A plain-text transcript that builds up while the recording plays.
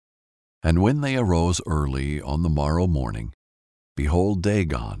And when they arose early on the morrow morning, behold,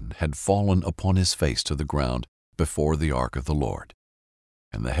 Dagon had fallen upon his face to the ground before the ark of the Lord.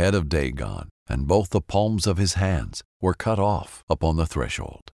 And the head of Dagon and both the palms of his hands were cut off upon the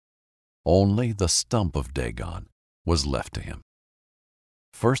threshold. Only the stump of Dagon was left to him.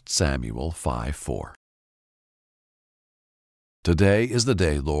 1 Samuel 5:4. Today is the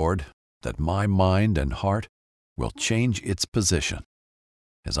day, Lord, that my mind and heart will change its position,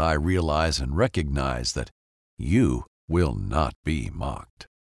 as I realize and recognize that you will not be mocked.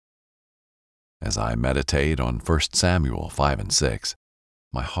 As I meditate on 1 Samuel 5 and 6,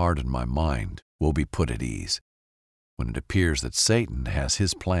 my heart and my mind will be put at ease when it appears that Satan has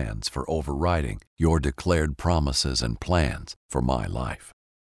his plans for overriding your declared promises and plans for my life.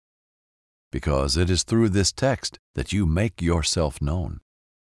 Because it is through this text that you make yourself known.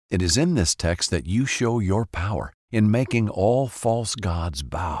 It is in this text that you show your power in making all false gods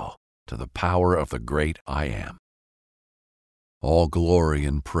bow to the power of the great I Am. All glory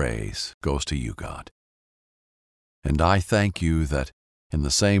and praise goes to you, God. And I thank you that in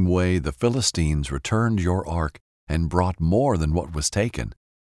the same way the Philistines returned your ark and brought more than what was taken,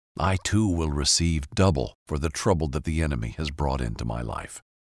 I too will receive double for the trouble that the enemy has brought into my life.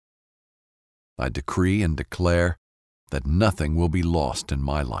 I decree and declare that nothing will be lost in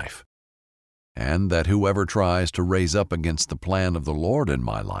my life, and that whoever tries to raise up against the plan of the Lord in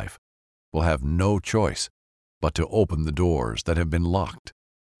my life will have no choice but to open the doors that have been locked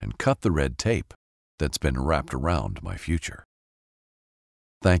and cut the red tape that's been wrapped around my future.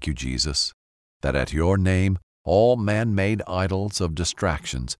 Thank you, Jesus, that at your name all man-made idols of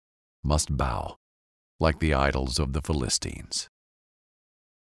distractions must bow, like the idols of the Philistines.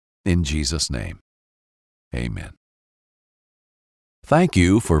 In Jesus' name, amen. Thank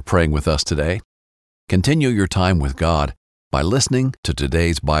you for praying with us today. Continue your time with God by listening to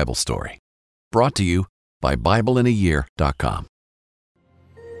today's Bible story, brought to you by BibleInAYear.com.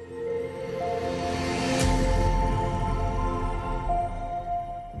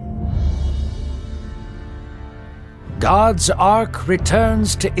 God's Ark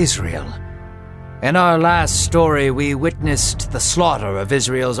returns to Israel. In our last story, we witnessed the slaughter of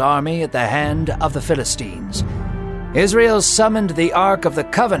Israel's army at the hand of the Philistines. Israel summoned the Ark of the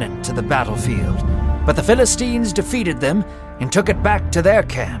Covenant to the battlefield, but the Philistines defeated them and took it back to their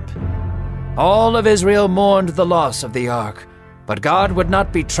camp. All of Israel mourned the loss of the Ark, but God would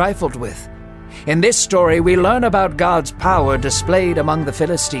not be trifled with. In this story, we learn about God's power displayed among the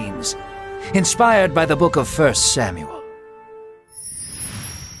Philistines, inspired by the book of 1 Samuel.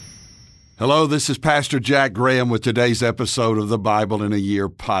 Hello, this is Pastor Jack Graham with today's episode of the Bible in a Year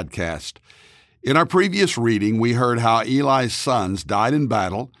podcast. In our previous reading, we heard how Eli's sons died in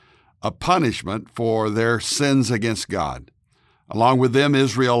battle, a punishment for their sins against God. Along with them,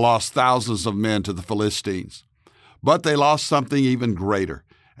 Israel lost thousands of men to the Philistines. But they lost something even greater,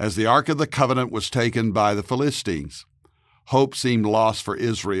 as the Ark of the Covenant was taken by the Philistines. Hope seemed lost for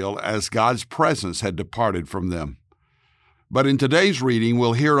Israel as God's presence had departed from them. But in today's reading,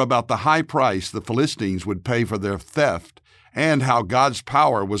 we'll hear about the high price the Philistines would pay for their theft and how God's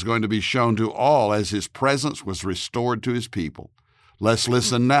power was going to be shown to all as His presence was restored to His people. Let's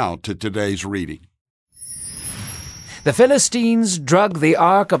listen now to today's reading. The Philistines drug the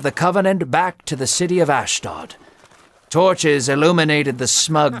Ark of the Covenant back to the city of Ashdod. Torches illuminated the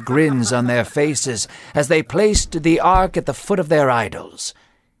smug grins on their faces as they placed the Ark at the foot of their idols.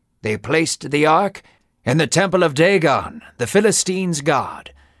 They placed the Ark in the temple of Dagon, the Philistines'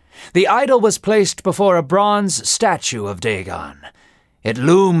 god. The idol was placed before a bronze statue of Dagon. It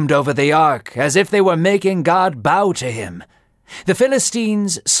loomed over the Ark as if they were making God bow to him. The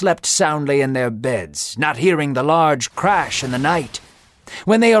Philistines slept soundly in their beds, not hearing the large crash in the night.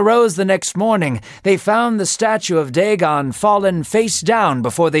 When they arose the next morning, they found the statue of Dagon fallen face down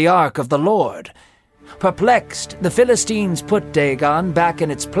before the Ark of the Lord. Perplexed, the Philistines put Dagon back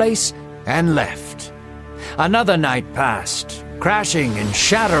in its place and left. Another night passed. Crashing and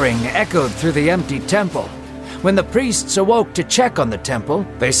shattering echoed through the empty temple. When the priests awoke to check on the temple,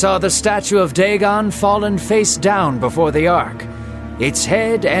 they saw the statue of Dagon fallen face down before the Ark. Its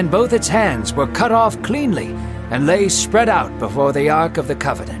head and both its hands were cut off cleanly and lay spread out before the Ark of the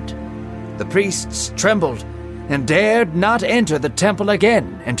Covenant. The priests trembled and dared not enter the temple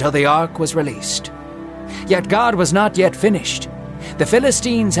again until the Ark was released. Yet God was not yet finished. The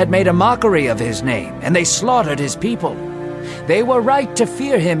Philistines had made a mockery of his name, and they slaughtered his people. They were right to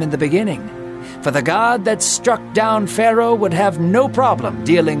fear him in the beginning, for the God that struck down Pharaoh would have no problem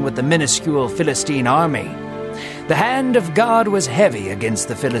dealing with the minuscule Philistine army. The hand of God was heavy against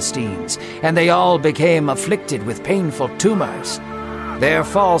the Philistines, and they all became afflicted with painful tumors. Their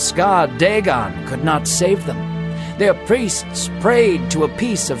false god Dagon could not save them. Their priests prayed to a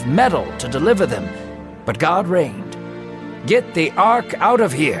piece of metal to deliver them, but God reigned. "Get the ark out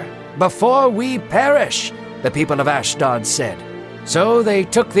of here, before we perish," the people of Ashdod said. So they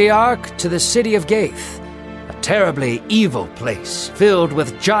took the ark to the city of Gath, a terribly evil place, filled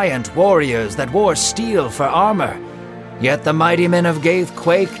with giant warriors that wore steel for armor. Yet the mighty men of Gath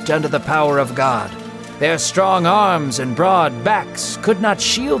quaked under the power of God. Their strong arms and broad backs could not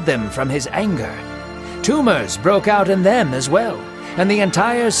shield them from his anger. Tumors broke out in them as well, and the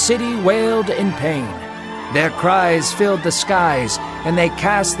entire city wailed in pain. Their cries filled the skies, and they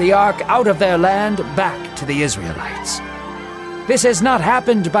cast the ark out of their land back to the Israelites. "This has not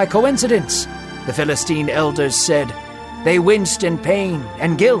happened by coincidence," the Philistine elders said. They winced in pain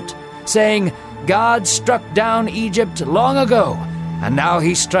and guilt, saying, "God struck down Egypt long ago, and now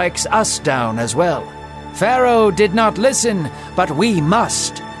he strikes us down as well. Pharaoh did not listen, but we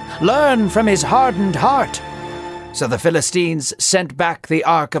must. Learn from his hardened heart." So the Philistines sent back the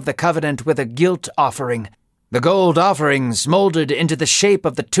Ark of the Covenant with a guilt offering. The gold offerings molded into the shape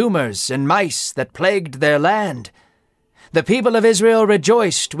of the tumors and mice that plagued their land. The people of Israel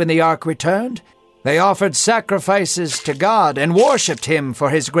rejoiced when the Ark returned. They offered sacrifices to God and worshipped him for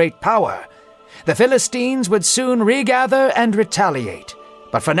his great power. The Philistines would soon regather and retaliate,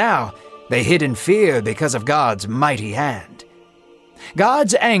 but for now they hid in fear because of God's mighty hand.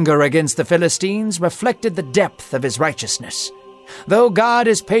 God's anger against the Philistines reflected the depth of his righteousness. Though God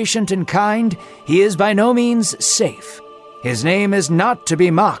is patient and kind, he is by no means safe. His name is not to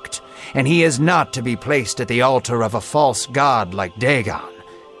be mocked, and he is not to be placed at the altar of a false god like Dagon.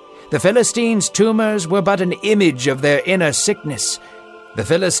 The Philistines' tumors were but an image of their inner sickness. The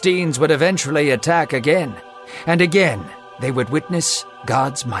Philistines would eventually attack again, and again they would witness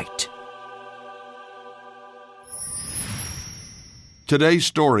God's might. Today's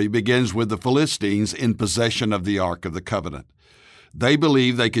story begins with the Philistines in possession of the Ark of the Covenant. They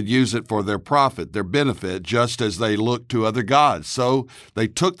believed they could use it for their profit, their benefit, just as they looked to other gods. So they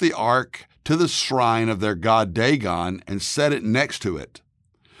took the ark to the shrine of their god Dagon and set it next to it.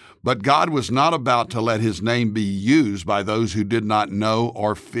 But God was not about to let his name be used by those who did not know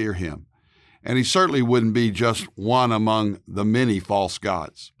or fear him. And he certainly wouldn't be just one among the many false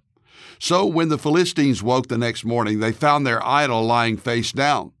gods. So when the Philistines woke the next morning, they found their idol lying face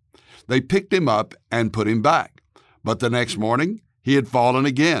down. They picked him up and put him back. But the next morning, he had fallen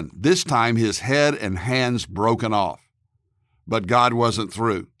again, this time his head and hands broken off. But God wasn't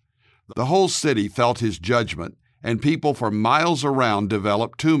through. The whole city felt his judgment, and people for miles around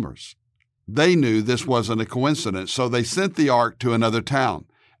developed tumors. They knew this wasn't a coincidence, so they sent the ark to another town.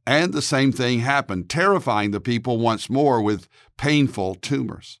 And the same thing happened, terrifying the people once more with painful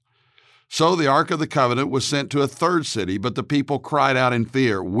tumors. So the Ark of the Covenant was sent to a third city, but the people cried out in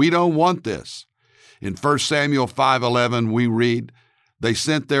fear, "We don't want this." In 1 Samuel 5:11, we read, "They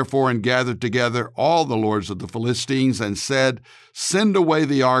sent therefore and gathered together all the lords of the Philistines and said, 'Send away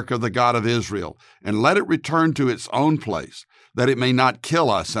the ark of the God of Israel, and let it return to its own place, that it may not kill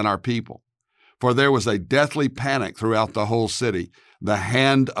us and our people.' For there was a deathly panic throughout the whole city. The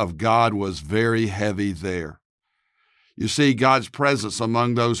hand of God was very heavy there." You see, God's presence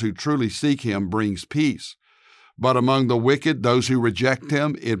among those who truly seek him brings peace. But among the wicked, those who reject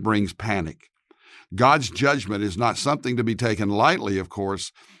him, it brings panic. God's judgment is not something to be taken lightly, of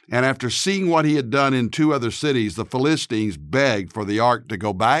course, and after seeing what he had done in 2 other cities, the Philistines begged for the ark to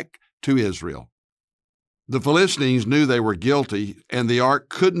go back to Israel. The Philistines knew they were guilty, and the ark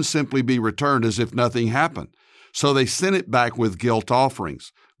couldn't simply be returned as if nothing happened. So they sent it back with guilt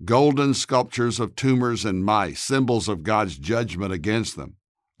offerings, golden sculptures of tumors and mice, symbols of God's judgment against them.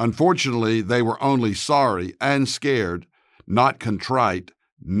 Unfortunately, they were only sorry and scared, not contrite,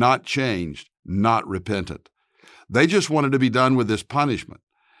 not changed, not repentant. They just wanted to be done with this punishment.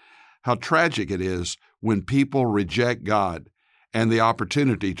 How tragic it is when people reject God and the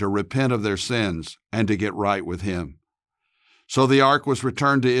opportunity to repent of their sins and to get right with him. So the ark was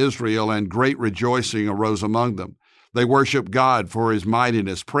returned to Israel, and great rejoicing arose among them. They worshiped God for his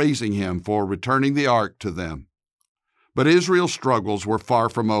mightiness, praising him for returning the ark to them. But Israel's struggles were far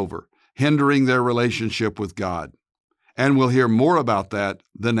from over, hindering their relationship with God. And we'll hear more about that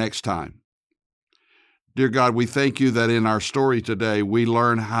the next time. Dear God, we thank you that in our story today we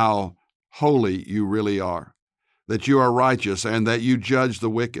learn how holy you really are, that you are righteous and that you judge the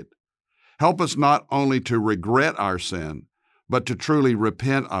wicked. Help us not only to regret our sin, but to truly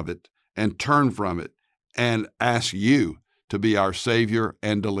repent of it and turn from it and ask you to be our Savior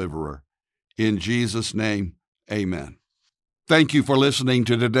and Deliverer. In Jesus' name, amen. Thank you for listening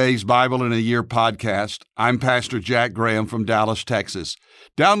to today's Bible in a Year podcast. I'm Pastor Jack Graham from Dallas, Texas.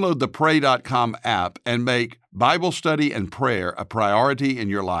 Download the Pray.com app and make Bible study and prayer a priority in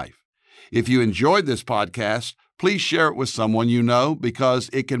your life. If you enjoyed this podcast, please share it with someone you know because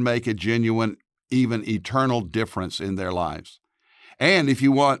it can make a genuine, even eternal difference in their lives. And if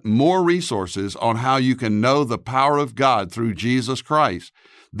you want more resources on how you can know the power of God through Jesus Christ,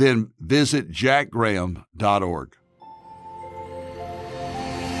 then visit jackgraham.org.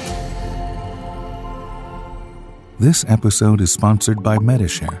 This episode is sponsored by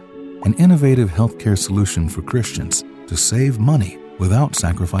Medi-Share, an innovative healthcare solution for Christians to save money without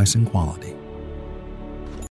sacrificing quality.